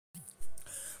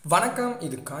வணக்கம்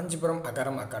இது காஞ்சிபுரம்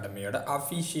அகரம் அகாடமியோட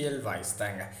official voice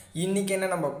தாங்க. இன்றைக்கி என்ன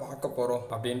நம்ம பார்க்க போகிறோம்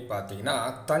அப்படின்னு பார்த்தீங்கன்னா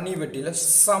தனி வெட்டியில்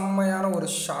செம்மையான ஒரு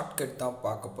ஷார்ட்கட் தான்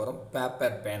பார்க்க போகிறோம்.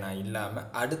 பேப்பர் பேனா இல்லாமல்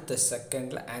அடுத்த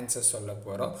செகண்டில் ஆன்சர் சொல்ல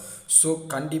போகிறோம். ஸோ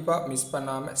கண்டிப்பாக மிஸ்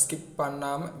பண்ணாமல் ஸ்கிப்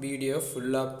பண்ணாமல் வீடியோ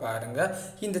ஃபுல்லாக பாருங்கள்.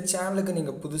 இந்த சேனலுக்கு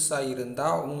நீங்கள் புதுசாக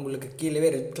இருந்தால் உங்களுக்கு கீழே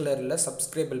ரெட் கலரில்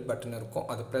சப்ஸ்கிரைபிள் பட்டன் இருக்கும்,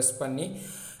 அதை ப்ரெஸ் பண்ணி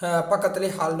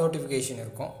பக்கத்துலேயே ஹால் நோட்டிஃபிகேஷன்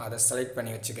இருக்கும், அதை செலக்ட்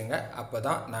பண்ணி வச்சுக்கோங்க. அப்போ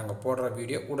தான் நாங்கள் போடுற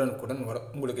வீடியோ உடனுக்குடன் வரும்.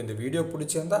 உங்களுக்கு இந்த வீடியோ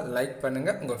பிடிச்சிருந்தால் லைக்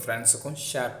பண்ணுங்கள், உங்கள் ஃப்ரெண்ட்ஸுக்கும்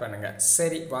ஷேர் பண்ணுங்கள்.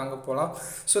 சரி வாங்க போகலாம்.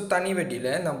 ஸோ தனி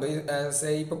வெட்டியில் நம்ம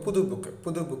இப்போ புது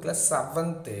புக்கில்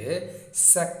 7th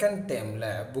செகண்ட் டைமில்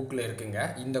புக்கில் இருக்குங்க.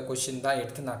 இந்த கொஷின் தான்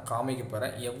எடுத்து நான் காமிக்க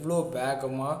போகிறேன். எவ்வளோ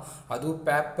வேகமாக அதுவும்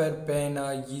பேப்பர் பேனா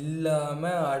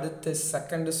இல்லாமல் அடுத்த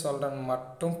செகண்டு சொல்கிறேன்னு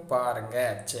மட்டும்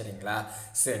பாருங்கள், சரிங்களா?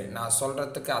 சரி, நான்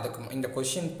சொல்கிறதுக்கு அதுக்கு இந்த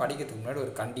கொஷின் படிக்கிறதுக்கு முன்னாடி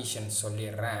ஒரு கண்டிஷன்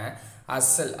சொல்லிடுறேன்.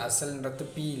 அசல்ன்றது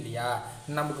பி இல்லையா?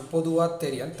 நமக்கு பொதுவாக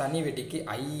தெரியும் தனி வெட்டிக்கு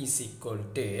I =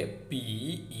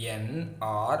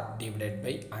 PNR /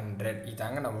 100.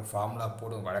 இதாங்க நம்ம ஃபார்முலா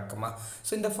போடும் வழக்கமாக.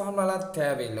 ஸோ இந்த ஃபார்முலாலாம்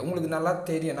தேவையில்லை, உங்களுக்கு நல்லா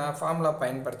தெரியும். நான் ஃபார்முலா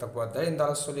பயன்படுத்த போகிறத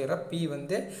இருந்தாலும் சொல்லிடுறேன். P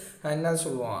என்ன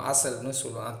சொல்லுவோம், அசல்னு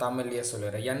சொல்லுவோம், தமிழ்லேயே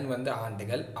சொல்லிடுறேன். N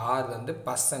ஆண்டுகள், R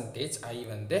பர்சன்டேஜ், I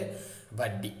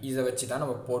வட்டி. இதை வச்சு தான்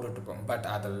நம்ம போட்டுட்ருப்போம். பட்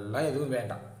அதெல்லாம் எதுவும்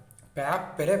வேண்டாம்,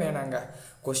 பேப்பரே வேணாங்க.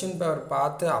 கொஷின் பேப்பர்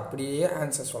பார்த்து அப்படியே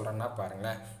ஆன்சர் சொல்கிறேன்னா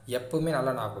பாருங்களேன். எப்பவுமே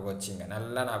நல்லா ஞாபகம்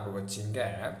வச்சிங்க.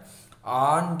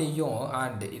 ஆண்டு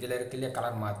இதில் இருக்கு இல்லையா,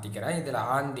 கலர் மாற்றிக்கிறேன். இதில்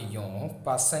ஆண்டையும்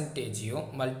பர்சன்டேஜையும்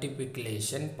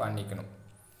மல்டிப்ளிகேஷன்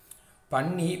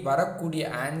பண்ணி வரக்கூடிய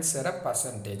ஆன்சரை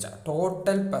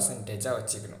டோட்டல் பர்சன்டேஜாக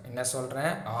வச்சுக்கணும். என்ன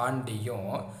சொல்கிறேன்,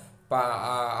 ஆண்டையும்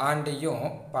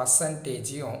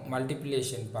பர்சன்டேஜையும்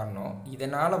மல்டிப்ளிகேஷன் பண்ணோம்,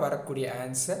 இதனால் வரக்கூடிய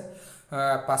ஆன்சர்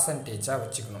பர்சன்டேஜாக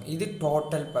வச்சுக்கணும். இது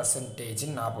டோட்டல்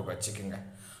பர்சன்டேஜ்னு ஞாபகம் வச்சுக்கோங்க.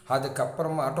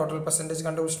 அதுக்கப்புறமா டோட்டல் பர்சன்டேஜ்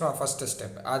கண்டுபிடிச்சிட்டோம், ஃபஸ்ட்டு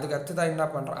ஸ்டெப். அதுக்கு அடுத்து தான் என்ன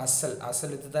பண்ணுறோம்,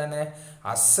 அசல் இது தானே.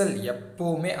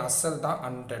 எப்போவுமே அசல் தான்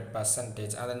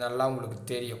 100%. அது நல்லா உங்களுக்கு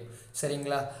தெரியும்,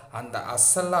 சரிங்களா? அந்த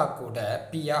அசலாக கூட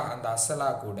அந்த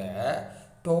அசலாக கூட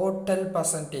டோட்டல்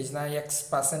பர்சன்டேஜ் தான்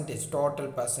X%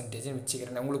 டோட்டல் பர்சன்டேஜ்னு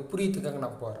வச்சுக்கிறேன். உங்களுக்கு புரியுதுக்காக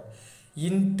நான் போகிறேன்.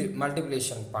 இன்ட்டு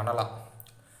மல்டிப்ளிகேஷன் பண்ணலாம்.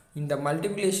 இந்த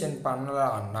மல்டிப்ளிகேஷன்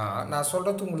பண்ணலான்னா நான்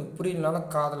சொல்கிறது உங்களுக்கு புரியலனாலும்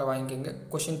காதில் வாங்கிக்கோங்க,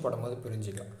 கொஷின் போடும்போது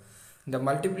புரிஞ்சுக்கலாம். இந்த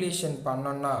மல்டிப்ளிகேஷன்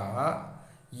பண்ணோன்னா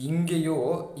இங்கேயோ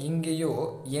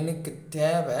எனக்கு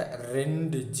தேவை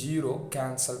 2 0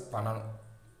 கேன்சல் பண்ணணும்.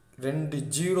 2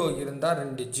 0 இருந்தால்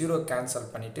 2 0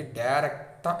 கேன்சல் பண்ணிவிட்டு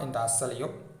டைரெக்டாக இந்த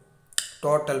அசலையும்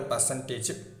டோட்டல்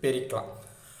பர்சன்டேஜ் பெருக்கலாம்.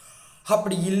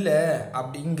 அப்படி இல்லை,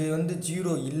 இங்கே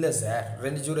 0 இல்லை சார்,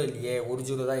 2 0 இல்லையே, 1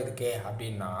 0 தான் இருக்கே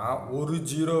அப்படின்னா,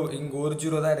 இங்கே 1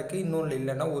 0 தான் இருக்குது, இன்னொன்று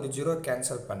இல்லைன்னா 1 0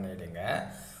 கேன்சல் பண்ணிவிடுங்க.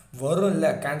 வரும் இல்லை,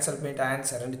 கேன்சல் பண்ணிவிட்டு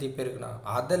ஆன்சர் 2 பேருக்குன்னா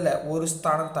அதில் ஒரு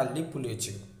ஸ்தானம் தள்ளி புள்ளி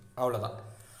வச்சுக்கணும், அவ்வளோதான்.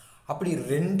 அப்படி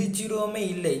 2 0மே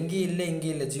இல்லை, இங்கே இல்லை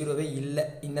 0வே இல்லை,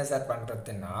 என்ன சார்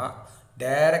பண்ணுறதுன்னா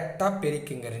டைரெக்டாக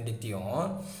பெருக்குங்க. 2த்தையும்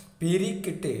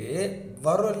பெருக்கிட்டு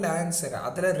வரும் ஆன்சர்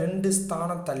அதில் 2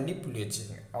 ஸ்தானம் தள்ளி புள்ளி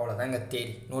வச்சுக்கோங்க, அவ்வளோதான். இங்கே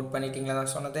தேடி நோட் பண்ணிட்டீங்களா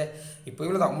நான் சொன்னதே? இப்போ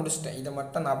இவ்வளோ தான் முடிச்சிட்டேன். இதை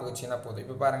மட்டும் ஞாபகம் வச்சுன்னா போதும்.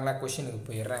 இப்போ பாருங்களேன், கொஷினுக்கு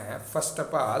போயிடுறேன். ஃபர்ஸ்ட்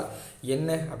ஆஃப் ஆல் என்ன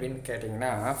அப்படின்னு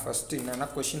கேட்டிங்கன்னா, ஃபஸ்ட்டு என்னென்னா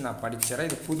கொஷின் நான் படிச்சிடறேன்.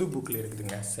 இது புது புக்கில்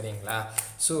இருக்குதுங்க, சரிங்களா?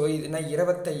 ஸோ இதுனா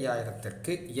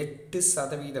 25,000க்கு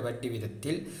 8% வட்டி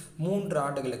விதத்தில் 3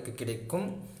 ஆண்டுகளுக்கு கிடைக்கும்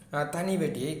தனி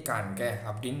வெட்டியை காண்க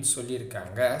அப்படின்னு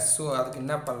சொல்லியிருக்காங்க. ஸோ அதுக்கு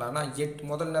என்ன பண்ணலான்னா,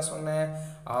 முதல்ல என்ன சொன்னேன்,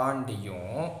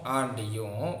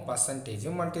 ஆண்டையும்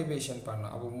பர்சன்டேஜும் மல்டிப்ளிகேஷன்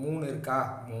பண்ணலாம். அப்போ 3 இருக்கா,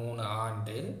 3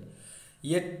 ஆண்டு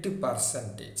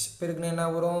 8% பிறகு என்ன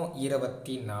வரும்,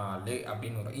 24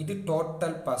 அப்படின்னு வரும். இது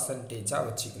டோட்டல் பர்சன்டேஜாக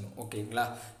வச்சுக்கணும், ஓகேங்களா?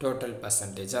 டோட்டல்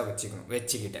பர்சன்டேஜாக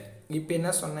வச்சுக்கிட்டேன். இப்போ என்ன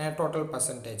சொன்னேன், டோட்டல்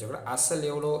பர்சன்டேஜோட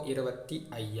அசல் எவ்வளோ,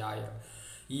 25,000.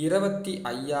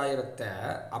 25,000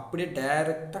 அப்படியே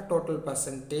டைரெக்டாக டோட்டல்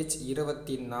பர்சன்டேஜ்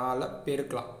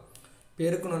 24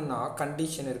 பெருக்கணும்னா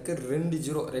கண்டிஷன் இருக்குது, 2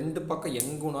 0 2 பக்கம்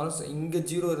எங்குனாலும் இங்கே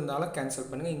 0 இருந்தாலும் கேன்சல்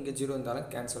பண்ணுங்கள், இங்கே 0 இருந்தாலும்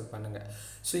கேன்சல் பண்ணுங்கள்.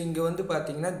 ஸோ இங்கே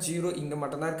பார்த்தீங்கன்னா 0 இங்கே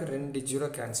மட்டும்தான் இருக்குது, 2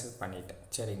 0 கேன்சல் பண்ணிட்டேன்,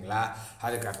 சரிங்களா?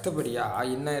 அதுக்கு அடுத்தபடியாக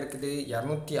என்ன இருக்குது,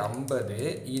 250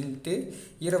 ×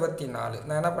 24.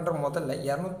 நான் என்ன பண்ணுறேன், முதல்ல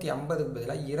 250க்கு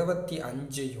பதிலாக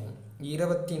 25யும்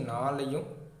 24யும்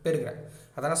பெருக்கிறேன்.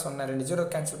 அதான் சொன்னேன், 2 0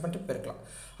 கேன்சல் பண்ணிட்டு பெருக்கலாம்.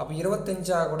 அப்போ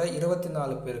 25 கூட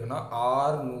 24 பெருக்குன்னா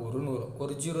 600.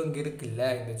 ஒரு 0 இங்கே இருக்குல்ல,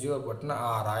 இந்த 0 போட்டுன்னா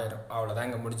 6000, அவ்வளோதான்,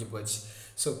 இங்கே முடிஞ்சு போச்சு.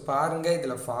 ஸோ பாருங்கள்,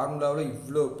 இதில் ஃபார்முலாவில்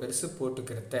இவ்வளோ பெருசு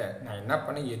போட்டுக்கிறத நான் என்ன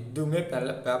பண்ணேன், எதுவுமே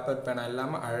நல்ல பேப்பர் பேனா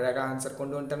இல்லாமல் அழகாக ஆன்சர்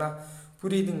கொண்டு வந்துட்டேன்னா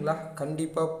புரியுதுங்களா?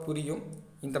 கண்டிப்பாக புரியும்.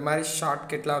 இந்த மாதிரி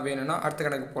ஷார்ட்கட்லாம் வேணும்னா அடுத்த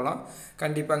கணக்கு போகலாம்.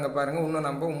 கண்டிப்பாக அங்கே பாருங்கள், இன்னும்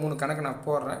நம்ம 3 கணக்கு நான்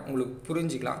போடுறேன், உங்களுக்கு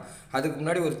புரிஞ்சிக்கலாம். அதுக்கு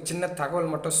முன்னாடி ஒரு சின்ன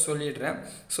தகவல் மட்டும் சொல்லிடுறேன்.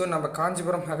 ஸோ நம்ம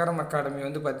காஞ்சிபுரம் அகரம் அகாடமி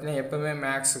வந்து பார்த்திங்கன்னா எப்போவுமே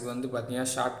மேக்ஸுக்கு வந்து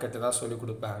பார்த்திங்கன்னா ஷார்ட்கட்டு தான் சொல்லிக்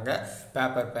கொடுப்பாங்க,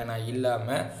 பேப்பர் பேனா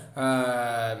இல்லாமல்.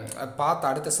 பார்த்து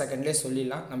அடுத்த செகண்ட்லேயே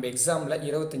சொல்லிடலாம். நம்ம எக்ஸாமில்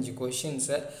 25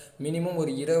 கொஷின்ஸை மினிமம்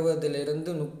ஒரு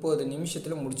 20லேருந்து 30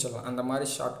 நிமிஷத்தில் முடிச்சிடலாம். அந்த மாதிரி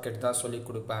ஷார்ட்கட் தான் சொல்லிக்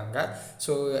கொடுப்பாங்க.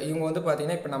 ஸோ இவங்க வந்து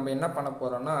பார்த்திங்கன்னா இப்போ நம்ம என்ன பண்ண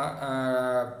போகிறோன்னா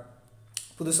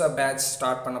புதுசாக பேட்ச்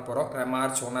ஸ்டார்ட் பண்ண போகிறோம்.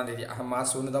 மார்ச் 1ஆம் தேதி.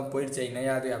 மார்ச் 1 தான் போயிடுச்சு,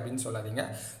 இணையாது அப்படின்னு சொல்லாதீங்க.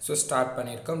 ஸோ ஸ்டார்ட்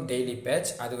பண்ணியிருக்கோம் டெய்லி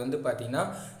பேட்ச். அது வந்து பார்த்திங்கன்னா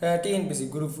TNPSC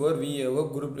group 4 VAO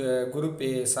group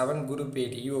 7 group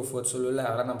 8 EO4 சொல்லுவில்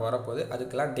அதெல்லாம் நம்ம வரப்போகுது.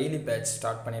 அதுக்கெல்லாம் டெய்லி பேட்ச்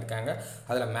ஸ்டார்ட் பண்ணியிருக்காங்க.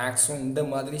 அதில் மேக்ஸும் இந்த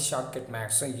மாதிரி ஷார்ட்கட்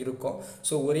மேக்ஸும் இருக்கும்.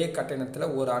 ஸோ ஒரே கட்டணத்தில்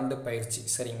ஒரு ஆண்டு பயிற்சி,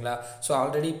 சரிங்களா? ஸோ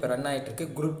ஆல்ரெடி இப்போ ரன் ஆகிட்டுருக்கு.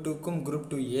 குரூப் 2க்கும் குரூப்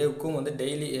 2A வந்து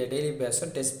டெய்லி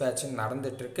பேட்சும் டெஸ்ட் பேட்சும்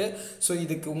நடந்துகிட்ருக்கு. ஸோ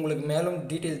இதுக்கு உங்களுக்கு மேலும்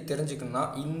டீட்டெயில் தெரிஞ்சுக்கணும்னா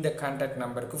இந்த கான்டாக்ட்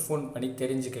நம்பருக்கு ஃபோன் பண்ணி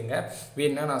தெரிஞ்சுக்கோங்க.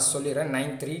 வேணுன்னா நான் சொல்லிடுறேன்.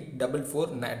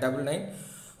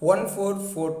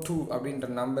 9344991442 அப்படின்ற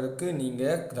நம்பருக்கு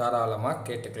நீங்கள் தாராளமாக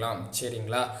கேட்டுக்கலாம்,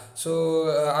 சரிங்களா? ஸோ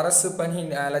அரசு பணி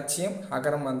லட்சியம்,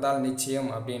 அகரம் வந்தால் நிச்சயம்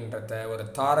அப்படின்றத ஒரு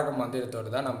தாரக மந்திரத்தோடு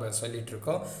தான் நம்ம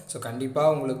சொல்லிகிட்ருக்கோம். ஸோ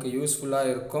கண்டிப்பாக உங்களுக்கு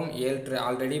யூஸ்ஃபுல்லாக இருக்கும்.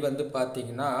 ஆல்ரெடி வந்து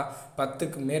பார்த்திங்கன்னா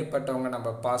 10க்கு மேற்பட்டவங்க நம்ம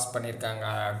பாஸ் பண்ணியிருக்காங்க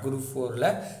குரூப் 4ல்.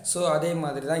 ஸோ அதே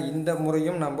மாதிரி தான் இந்த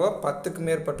முறையும் நம்ம 10க்கு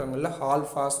மேற்பட்டவங்களில் ஆல்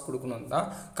பாஸ் கொடுக்கணும் தான்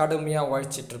கடுமையாக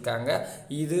உழைச்சிட்ருக்காங்க.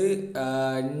 இது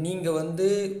நீங்கள் வந்து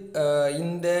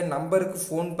இந்த நம்பருக்கு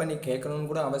ஃபோன் பண்ணி கேட்கணுன்னு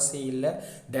கூட அவசியம் இல்லை.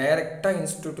 டைரெக்டாக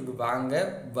இன்ஸ்டியூட்டுக்கு வாங்க,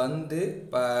 வந்து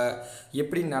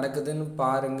எப்படி நடக்குதுன்னு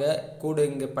பாருங்கள். கூட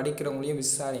இங்கே படிக்கிறவங்களையும்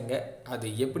விசாரிங்க. அது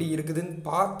எப்படி இருக்குதுன்னு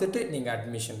பார்த்துட்டு நீங்கள்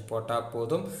அட்மிஷன் போட்டால்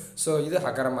போதும். ஸோ இது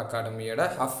அகரம் அகாடமியோட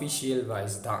அஃபிஷியல்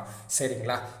வாய்ஸ் தான்,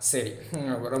 சரிங்களா? சரி,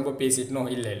 ரொம்ப பேசிட்டணும்.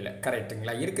 இல்லை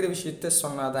கரெக்டுங்களா? இருக்கிற விஷயத்த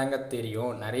சொன்னாதாங்க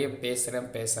தெரியும். நிறைய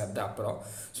பேசுகிறது அப்புறம்.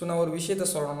 ஸோ நான் ஒரு விஷயத்த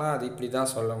சொல்லணும்னா அது இப்படி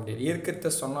தான் சொல்ல முடியும். இருக்கிறத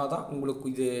சொன்னால் தான் உங்களுக்கு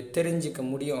இது தெரிஞ்சிக்க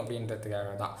முடியும்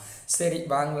அப்படின்றதுக்காக தான். சரி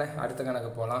வாங்களேன், அடுத்த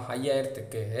கணக்கு போகலாம்.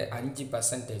 5000க்கு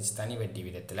 5% தனி வட்டி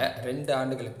விதத்தில் 2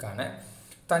 ஆண்டுகளுக்கான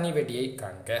தனி வட்டியை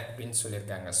காண்க அப்படின்னு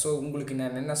சொல்லியிருக்காங்க. ஸோ உங்களுக்கு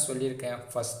நான் என்ன சொல்லியிருக்கேன்,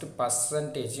 ஃபஸ்ட்டு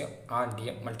பர்சன்டேஜையும்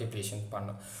ஆண்டியும் மல்டிப்ளிகேஷன்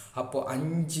பண்ணும். அப்போது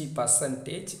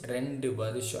 5% 2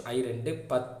 வருஷம் I2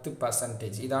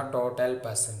 10%, இதான் டோட்டல்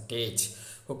பர்சன்டேஜ்.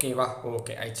 ஓகேவா?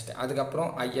 ஓகே ஆயிடுச்சுட்டு. அதுக்கப்புறம்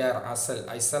 5000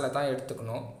 அசலை தான்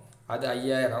எடுத்துக்கணும். அது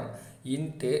 5000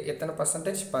 இன்ட்டு எத்தனை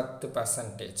பர்சன்டேஜ்,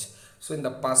 10%. ஸோ இந்த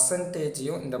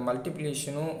பர்சன்டேஜையும் இந்த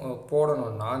மல்டிப்ளிகேஷனும்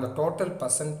போடணுன்னா அந்த டோட்டல்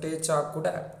பர்சன்டேஜாக கூட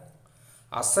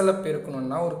அசலை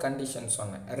பெருக்கணுன்னா ஒரு கண்டிஷன்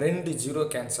சொன்னேன். 2 0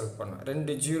 கேன்சல் பண்ணும்.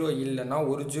 2 0 இல்லைன்னா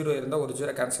 1 0 இருந்தால் 1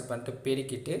 0 கேன்சல் பண்ணிட்டு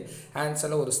பெருக்கிட்டு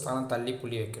ஆன்சரில் ஒரு ஸ்தானம் தள்ளி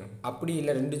புள்ளி வைக்கணும். அப்படி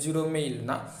இல்லை 2 0மே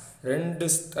இல்லைன்னா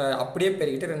அப்படியே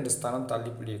பெருக்கிட்டு 2 ஸ்தானம்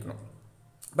தள்ளி புள்ளி வைக்கணும்.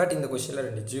 பட் இந்த கொஷனில்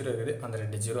 2 0 இருக்குது, அந்த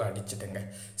 2 0 அடிச்சுட்டுங்க,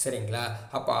 சரிங்களா?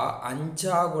 அப்போ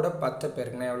 5 கூட 10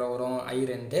 பேருக்குன்னா எவ்வளோ வரும்?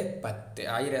 I2 10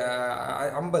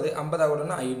 50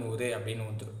 கூடனா 500 அப்படின்னு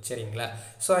வந்துடும், சரிங்களா?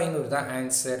 ஸோ 500 தான்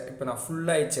ஆன்சர். இப்போ நான்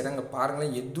ஃபுல்லாக ஆயிடுச்சு. அங்கே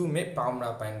பாருங்களேன், எதுவுமே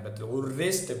பாம்லா பயன்படுத்தல, ஒரே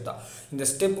ஸ்டெப் தான். இந்த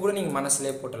ஸ்டெப் கூட நீங்கள்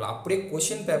மனசுலேயே போட்டலாம். அப்படியே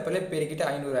கொஷின் பேப்பர்லேயே பெருக்கிட்டு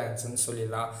 500 ஆன்சர்னு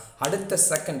சொல்லிடலாம். அடுத்த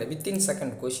செகண்ட், வித்தின்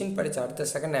செகண்ட் கொஷின் படித்த அடுத்த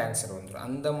செகண்ட் ஆன்சர் வந்துடும்.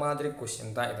 அந்த மாதிரி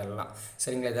கொஷின் தான் இதெல்லாம்,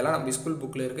 சரிங்களா? இதெல்லாம் நம்ம ஸ்கூல்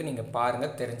புக்கில் இருக்குது, நீங்கள்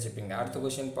பாருங்கள், தெரிஞ்சுப்பீங்க. அடுத்த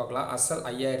கொஸ்டின் பார்க்கலாம். அசல்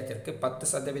 5000க்கு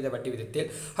 10% வட்டி விதத்தில்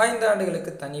 5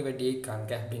 ஆண்டுகளுக்கு தனி வட்டியை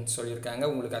காண்க அப்படின்னு சொல்லியிருக்காங்க.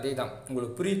 உங்களுக்கு அதே தான்,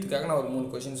 உங்களுக்கு புரியறதுக்காக நான் ஒரு 3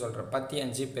 கொஸ்டின் சொல்கிறேன்.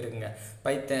 15 பெருக்குங்க.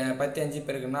 15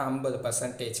 பெருக்குன்னா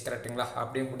 50%, கரெக்டுங்களா?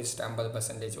 அப்படியே முடிச்சுட்டு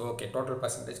 50%. ஓகே, டோட்டல்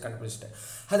பர்சன்டேஜ் கண்டுபிடிச்சிட்டேன்.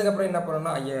 அதுக்கப்புறம் என்ன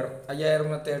பண்ணணும்னா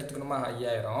 5000 எடுத்துக்கணுமா?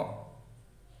 5000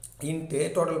 இன்ட்டு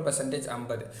டோட்டல் பர்சன்டேஜ்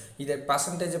 50. இதை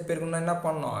பர்சன்டேஜை பெருக்கணும்னா என்ன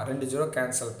பண்ணணும்? 2 0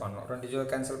 கேன்சல் பண்ணணும். 2 0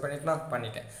 கேன்சல் பண்ணிட்டுனா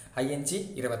பண்ணிட்டேன். 5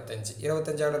 25.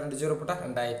 25 2 0 போட்டால்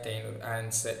 2500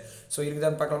 ஆன்சர். ஸோ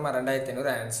இருக்குதான்னு பார்க்கலாமா?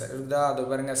 2500 ஆன்சர் இருக்குதா? அது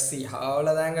பாருங்கள்,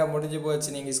 அவ்வளோதாங்க, முடிஞ்சு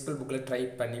போச்சு. நீங்கள் ஸ்கூல் புக்கில் ட்ரை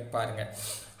பண்ணி பாருங்கள்.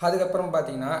 அதுக்கப்புறம்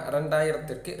பார்த்தீங்கன்னா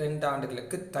 2000க்கு 2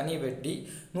 ஆண்டுகளுக்கு தனி வட்டி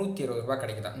 120 ரூபா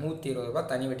கிடைக்குதா? 120 ரூபா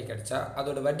தனி வட்டி கிடைச்சா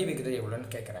அதோட வட்டி விகிதம் எவ்வளோன்னு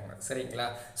கேட்குறாங்க, சரிங்களா?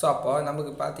 ஸோ அப்போ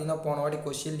நமக்கு பார்த்தீங்கன்னா போன வாட்டி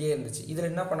கொஷின்லேயே இருந்துச்சு. இதில்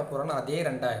என்ன பண்ண போகிறோன்னா அதே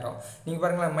 2000 நீங்கள்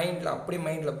பாருங்களேன், மைண்டில் அப்படியே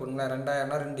மைண்டில் போடுங்களா?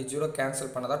 2000னா 2 0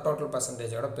 கேன்சல் பண்ணாதான் டோட்டல்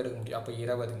பர்சன்டேஜோட பெருக்க முடியும். அப்போ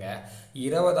 20ங்க.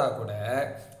 20 கூட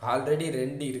ஆல்ரெடி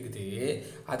 2 இருக்குது.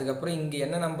 அதுக்கப்புறம் இங்கே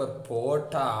என்ன நம்பர்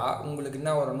போட்டால் உங்களுக்கு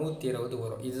என்ன வரும்? 120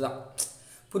 வரும். இதுதான்,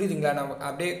 புரியுதுங்களா? நான்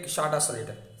அப்படியே ஷார்ட்டாக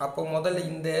சொல்லிட்டேன். அப்போ முதல்ல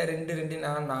இந்த 2 2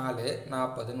 4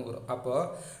 40ன்னு வரும். அப்போது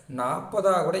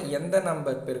 40 கூட எந்த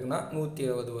நம்பர் பெருக்குன்னா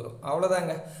 120 வரும்.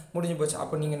 அவ்வளோதாங்க, முடிஞ்சு போச்சு.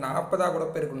 அப்போ நீங்கள் 40 கூட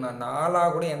பெருக்கணும்னா 4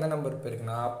 கூட எந்த நம்பர்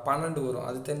பெருக்குன்னா 12 வரும்.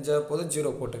 அது தெரிஞ்ச போது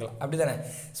 0 போட்டுக்கலாம், அப்படி தானே?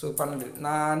 ஸோ 12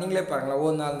 நீங்களே பாருங்களேன்.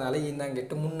 1 4 4 இந்தாங்க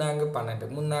 8 முன்னாங்க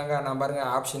 12 முன்னாங்க நான் பாருங்கள்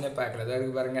ஆப்ஷனே பார்க்கல,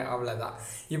 அதுக்கு பாருங்கள் அவ்வளோதான்.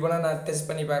 இப்போலாம் நான் டெஸ்ட்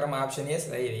பண்ணி பார்க்குறேன் ஆப்ஷனே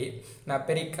சரி. நான்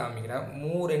பெரிய காமிக்கிறேன்.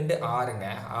 3 2 6ங்க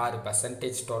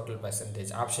 6% டோட்டல்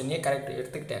பர்சன்டேஜ். ஆப்ஷனே கரெக்ட்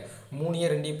எடுத்துக்கிட்டேன். 3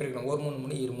 2 பெருக்கணும். 1 3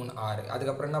 3 2 3 6.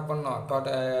 அதுக்கப்புறம் என்ன பண்ணோம்,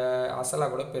 டோட்டல் அசலாக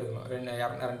கூட பெருக்கணும்.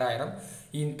 2000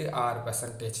 இன்ட்டு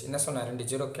 6%. என்ன சொன்னேன், 2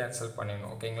 0 கேன்சல்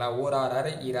பண்ணிடணும். ஓகேங்களா? 1 6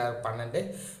 6 2 12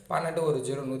 12 1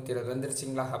 0 120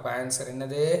 வந்துருச்சிங்களா? அப்போ ஆன்சர்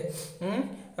என்னது,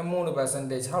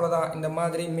 3%. அவ்வளோதான். இந்த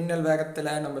மாதிரி மின்னல் வேகத்தில்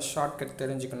நம்ம ஷார்ட்கட்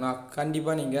தெரிஞ்சுக்கணும்.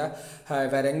 கண்டிப்பாக நீங்கள்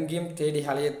வேறு எங்கேயும் தேடி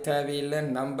அலைய தேவையில்லை.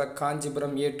 நம்ம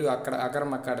காஞ்சிபுரம் A2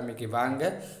 அகரம் அகாடமிக்கு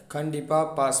வாங்க, கண்டிப்பாக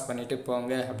பாஸ் பண்ணிவிட்டு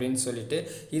போங்க அப்படின்னு சொல்லிட்டு,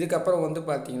 இதுக்கப்புறம் வந்து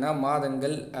பார்த்திங்கன்னா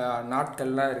மாதங்கள்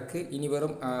நாட்கள்லாம் இருக்குது. இனி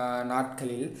வரும்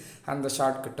நாட்களில் அந்த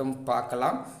ஷார்ட்கட்டும்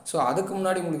பார்க்கலாம். ஸோ அதுக்கு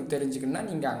முன்னாடி உங்களுக்கு தெரிஞ்சுக்கணுன்னா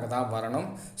நீங்கள் அங்கே தான் வரணும்.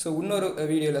 ஸோ இன்னொரு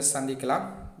வீடியோவில் சந்திக்கலாம்.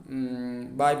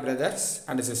 பாய் பிரதர்ஸ்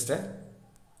அண்ட் சிஸ்டர்.